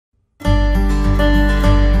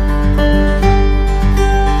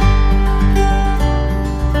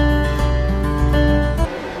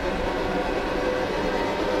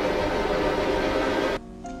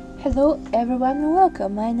Hello everyone,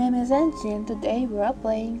 welcome. My name is Angie and today we are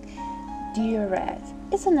playing Dear Red.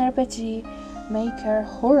 It's an RPG maker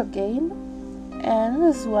horror game, and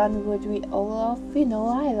this one would we all love.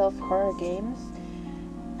 I love horror games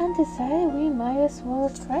and decided we might as well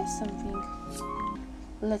try something.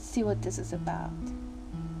 Let's see what this is about.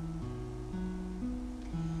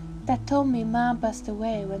 Dad told me Mom passed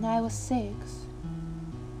away when I was 6.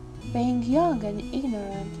 Being young and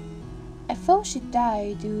ignorant, I thought she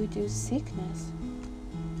died due to sickness.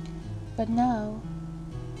 But now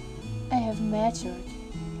I have matured.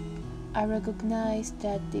 I recognize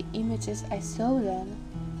that the images I saw then,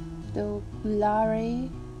 though blurry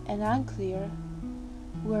and unclear,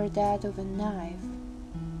 were that of a knife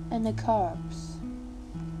and a corpse.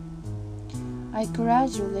 I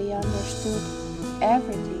gradually understood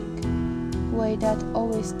everything, way that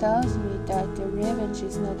always tells me that the revenge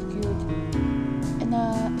is not good, and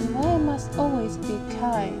why I must always be a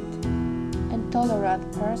kind and tolerant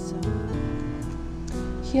person.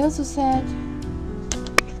 He also said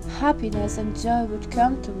happiness and joy would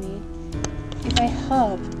come to me if I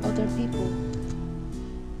helped other people,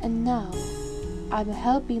 and now I'm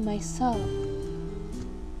helping myself.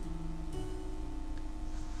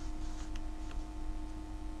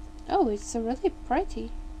 Oh, it's really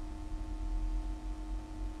pretty.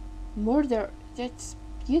 Murder, that's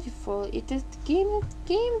beautiful. The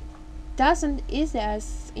game doesn't ease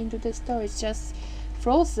us into the story, it just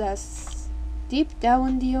throws us deep down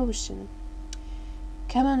in the ocean.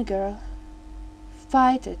 Come on, girl.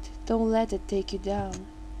 Fight it. Don't let it take you down.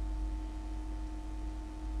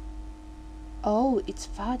 Oh, it's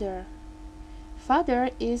Father.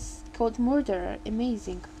 Father is called Murderer.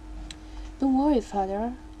 Amazing. Don't worry,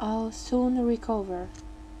 Father. I'll soon recover.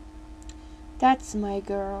 That's my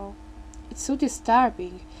girl. It's so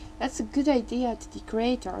disturbing. That's a good idea to the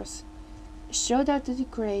creators. Show that to the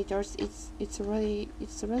creators. It's a really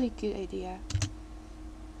good idea.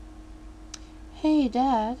 Hey,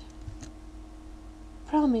 Dad.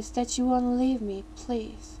 Promise that you won't leave me,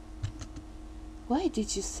 please. Why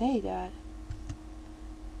did you say that?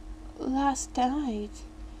 Last night,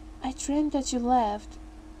 I dreamed that you left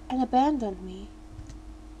and abandoned me.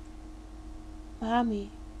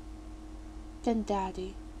 Mommy, then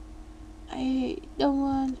Daddy. I don't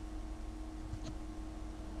want...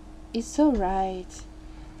 It's alright.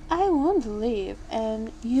 I won't leave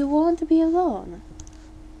and you won't be alone.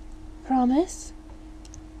 Promise?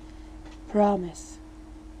 Promise.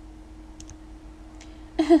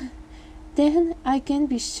 Then I can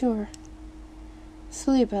be sure.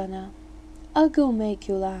 Sleep, Anna. I'll go make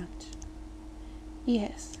you lunch.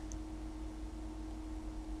 Yes.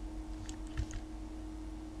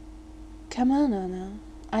 Come on, Anna.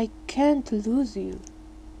 I can't lose you.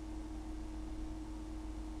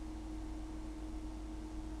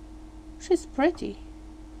 She's pretty.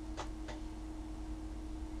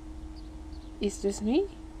 Is this me?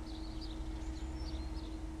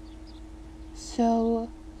 So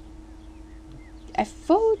I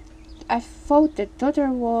thought that daughter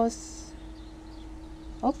was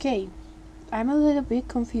okay. I'm a little bit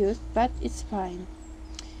confused, but it's fine.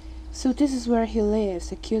 So this is where he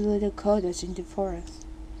lives, a cute little cottage in the forest.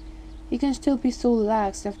 He can still be so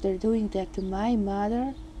lax after doing that to my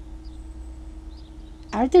mother.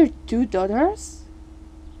 Are there two daughters?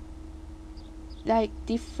 Like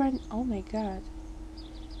different? Oh my god.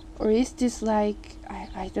 Or is this like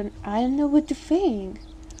I don't know what to think.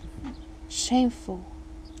 Shameful.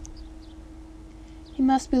 He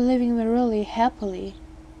must be living really happily.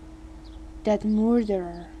 That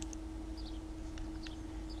murderer.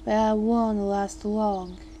 But I won't last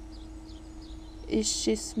long. Is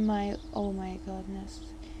she smile? Oh my goodness.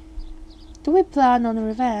 Do we plan on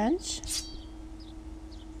revenge?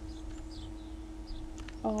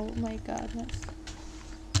 Oh my goodness.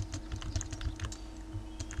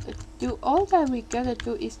 Do all that we gotta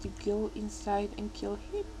do is to go inside and kill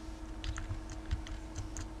him?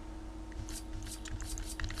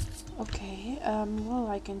 Okay, well,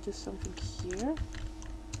 I can do something here.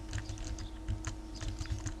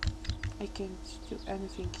 I can't do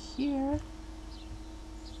anything here.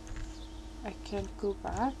 I can't go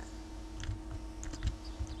back.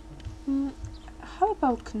 How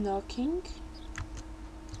about knocking?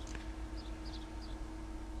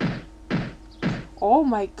 Oh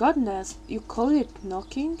my goodness, you call it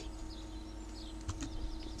knocking?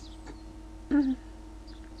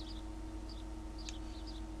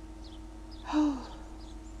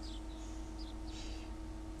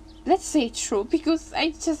 Let's say true, because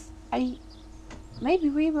maybe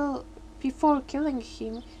we will, before killing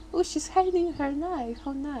him. Oh, she's hiding her knife,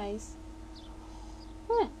 how nice.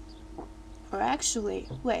 Or actually,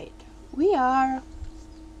 wait, We are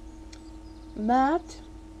mad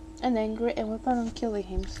and angry and we plan on killing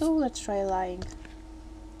him, so let's try lying.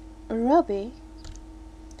 Robbie,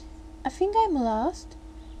 I think I'm lost.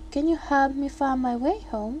 Can you help me find my way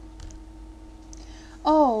home?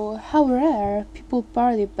 Oh, how rare. People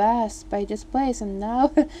barely pass by this place and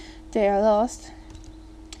now they are lost.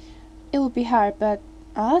 It will be hard, but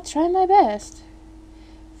I'll try my best.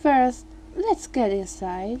 First, let's get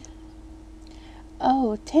inside.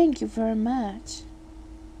 Oh, thank you very much.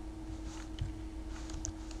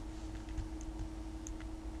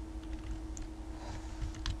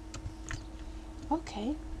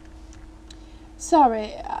 Okay.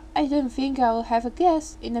 Sorry, I didn't think I would have a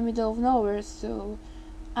guest in the middle of nowhere, so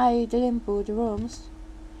I didn't book the rooms.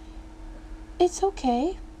 It's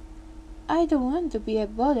okay. I don't want to be a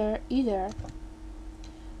bother either.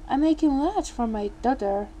 I'm making lunch for my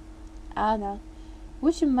daughter, Anna.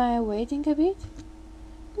 Would you mind waiting a bit?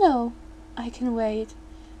 No, I can wait.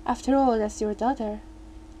 After all, that's your daughter.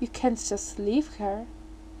 You can't just leave her.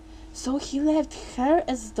 So he left her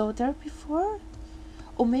as daughter before?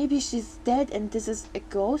 Or maybe she's dead and this is a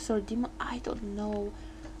ghost or demon. I don't know.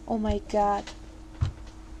 Oh my god.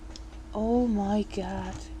 Oh my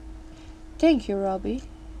god. Thank you, Robbie.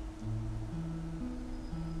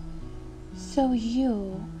 So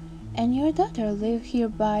you and your daughter live here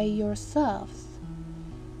by yourselves?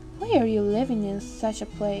 Why are you living in such a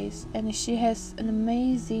place? And she has an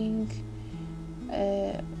amazing...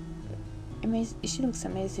 she looks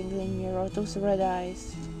amazing in mirror, those red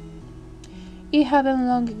eyes. It happened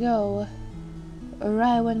long ago,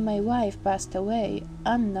 right when my wife passed away.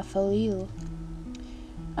 Anna fell ill.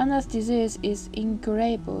 Anna's disease is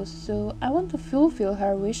incurable, so I want to fulfill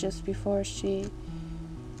her wishes before she...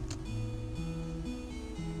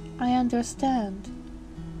 I understand.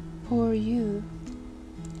 Poor you.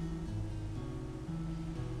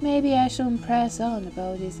 Maybe I shouldn't press on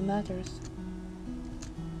about these matters.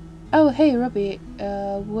 Oh, hey, Robbie,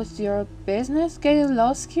 what's your business getting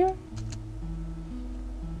lost here?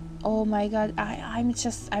 Oh my god, I'm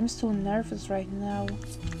so nervous right now.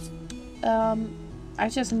 I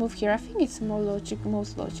just moved here. I think it's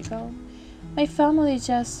most logical. My family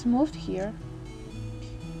just moved here.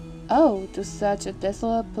 Oh, to such a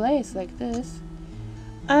desolate place like this.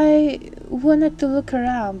 I wanted to look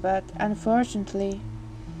around, but unfortunately...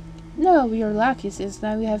 No, you're lucky since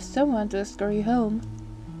now we have someone to escort you home.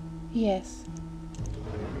 Yes.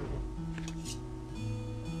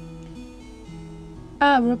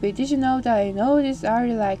 Ah, Ruby, did you know that I know these are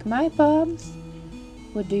like my palms?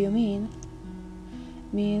 What do you mean?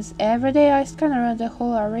 Means every day I scan around the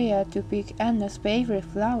whole area to pick Anna's favorite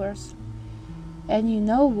flowers. And you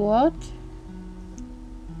know what?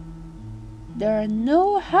 There are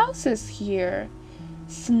no houses here.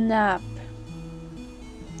 Snap.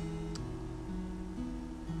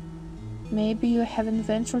 Maybe you haven't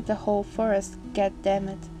ventured the whole forest,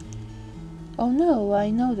 goddammit. Oh no, I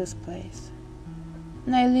know this place.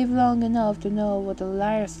 And I live long enough to know what a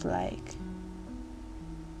liar's like.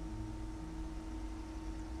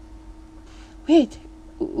 Wait,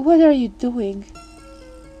 what are you doing?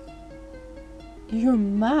 You're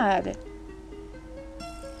mad.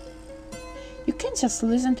 You can't just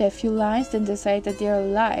listen to a few lines then decide that they are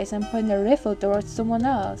lies and point a rifle towards someone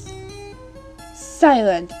else.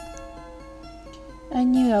 Silent! I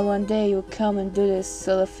knew that one day you'd come and do these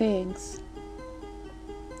silly things.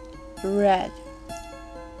 Red.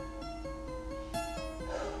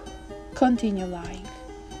 Continue lying.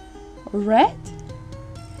 Red?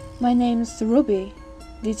 My name's Ruby.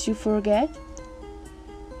 Did you forget?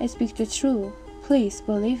 I speak the truth. Please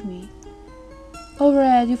believe me. Oh,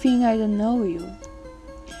 Red, you think I don't know you?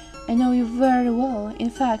 I know you very well. In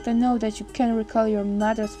fact, I know that you can't recall your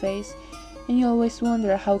mother's face, and you always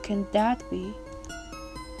wonder how can that be.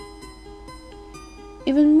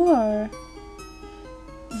 Even more,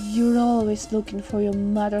 you're always looking for your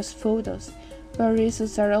mother's photos, but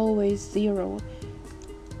results are always 0.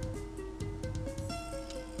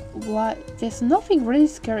 What? There's nothing really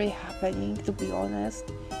scary happening, to be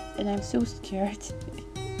honest, and I'm so scared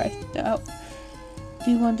right now. Do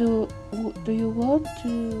you want to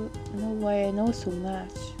know why I know so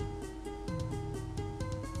much?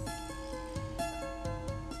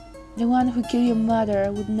 The one who killed your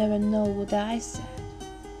mother would never know what I said.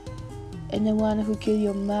 And the one who killed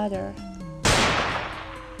your mother.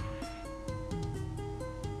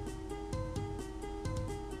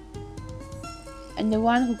 And the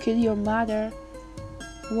one who killed your mother.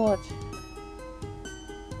 What?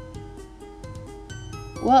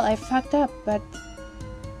 Well, I fucked up, but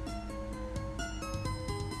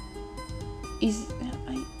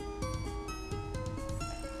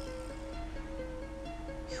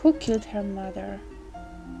Who killed her mother?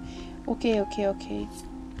 Okay.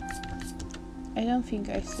 I don't think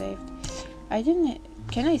I saved. I didn't.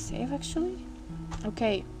 Can I save actually?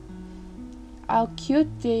 Okay. I'll cue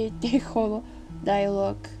the whole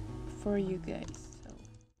dialogue for you guys. So.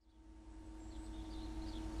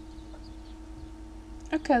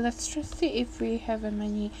 Okay, let's just see if we have a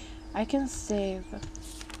many I can save.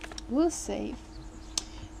 We'll save.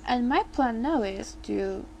 And my plan now is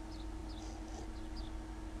to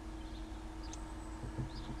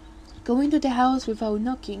go into the house without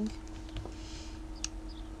knocking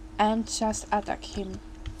and just attack him.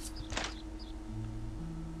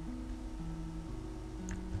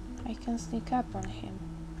 I can sneak up on him.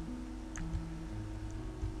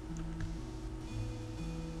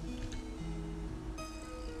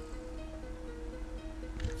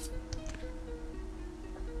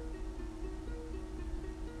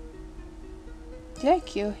 Did I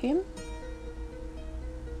kill him?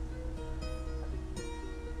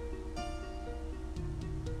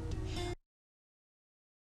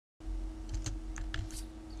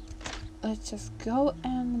 Let's just go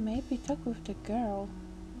and maybe talk with the girl.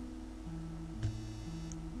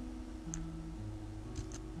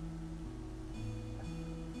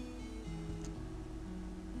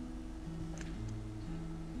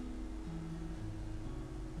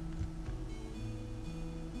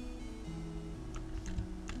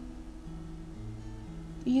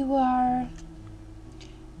 You are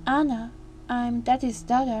Anna. I'm Daddy's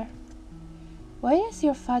daughter. Why does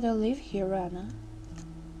your father live here, Anna?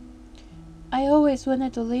 I always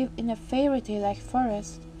wanted to live in a fairy tale-like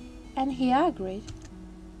forest, and he agreed.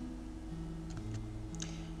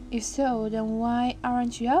 If so, then why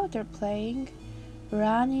aren't you out there playing,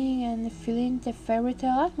 running, and feeling the fairy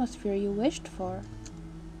tale atmosphere you wished for?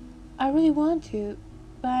 I really want to,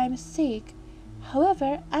 but I'm sick.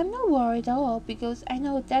 However, I'm not worried at all because I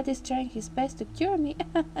know Dad is trying his best to cure me.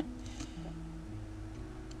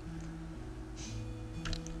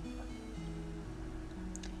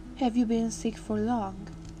 Have you been sick for long?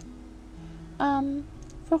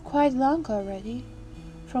 For quite long already.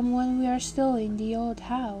 From when we are still in the old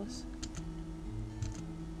house.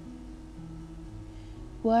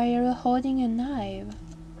 Why are you holding a knife?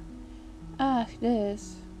 Ah,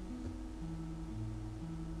 this.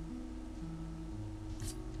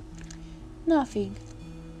 Nothing.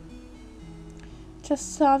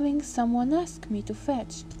 Just something someone asked me to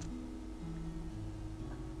fetch.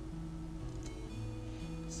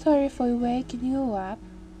 Sorry for waking you up.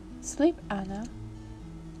 Sleep, Anna.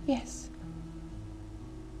 Yes.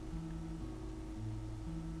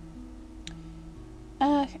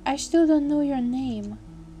 I still don't know your name.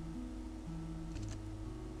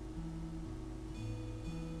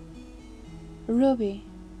 Ruby.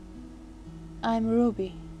 I'm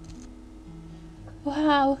Ruby.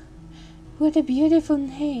 Wow, what a beautiful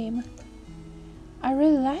name. I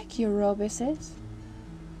really like your Rubies.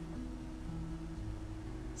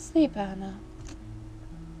 Sleep, Anna.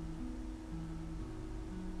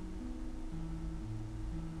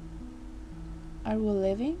 Are we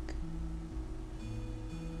leaving?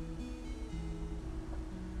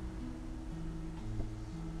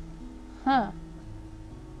 Huh.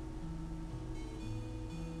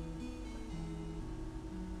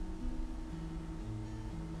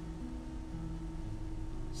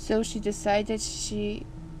 So she decided she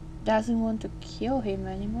doesn't want to kill him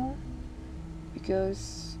anymore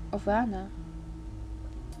because of Anna.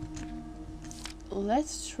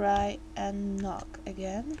 Let's try and knock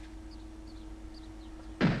again.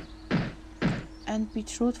 And be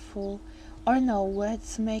truthful. Or no,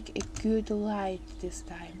 let's make a good light this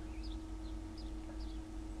time.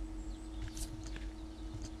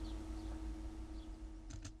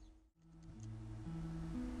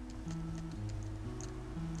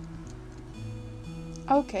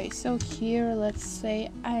 Okay, so here let's say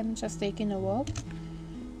I'm just taking a walk.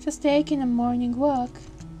 Just taking a morning walk.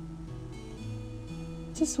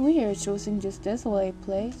 Just weird choosing this desolate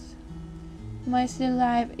place. My city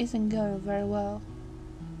life isn't going very well.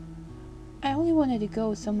 I only wanted to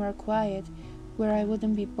go somewhere quiet where I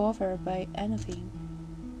wouldn't be bothered by anything.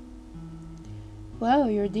 Wow,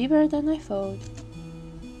 you're deeper than I thought.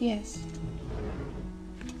 Yes.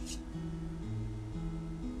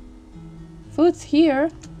 Food's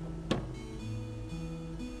here.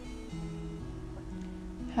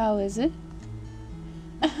 How is it?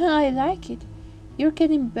 I like it. You're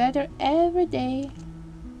getting better every day.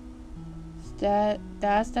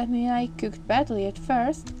 Does that mean I cooked badly at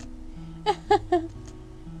first?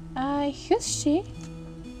 Who's she?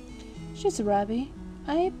 She's Rabi.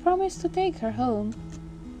 I promised to take her home.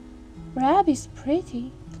 Rabi's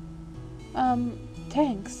pretty.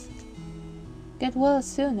 Thanks. Get well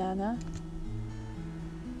soon, Anna.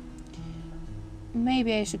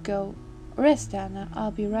 Maybe I should go. Rest, Anna.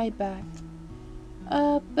 I'll be right back.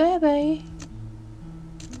 Bye-bye.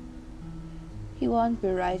 He won't be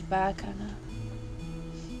right back, Anna.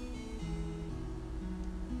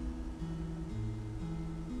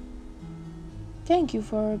 Thank you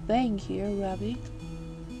for being here, Robbie.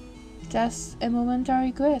 Just a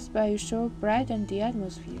momentary quest, but you sure brightened the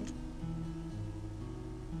atmosphere.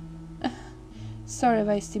 Sorry if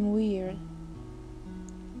I seem weird.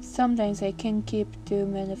 Sometimes I can't keep too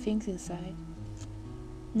many things inside.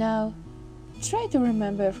 Now, try to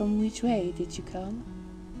remember from which way did you come.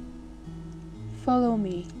 Follow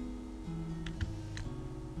me.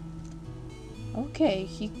 Okay,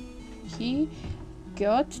 he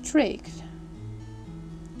got tricked.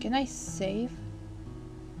 Can I save?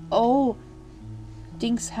 Oh,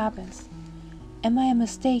 things happens. Am I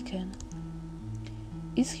mistaken?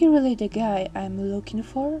 Is he really the guy I'm looking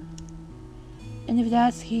for? And if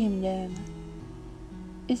that's him, then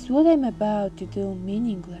is what I'm about to do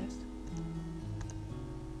meaningless?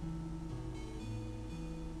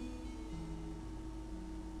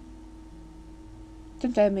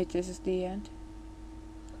 Don't tell me this is the end.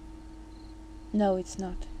 No, it's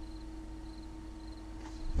not.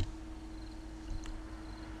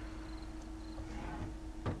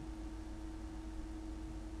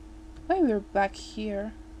 Why we're back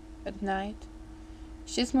here at night?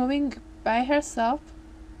 She's moving by herself.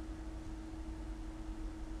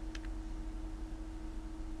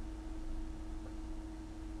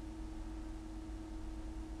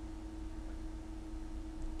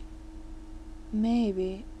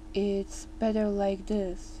 Maybe it's better like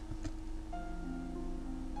this.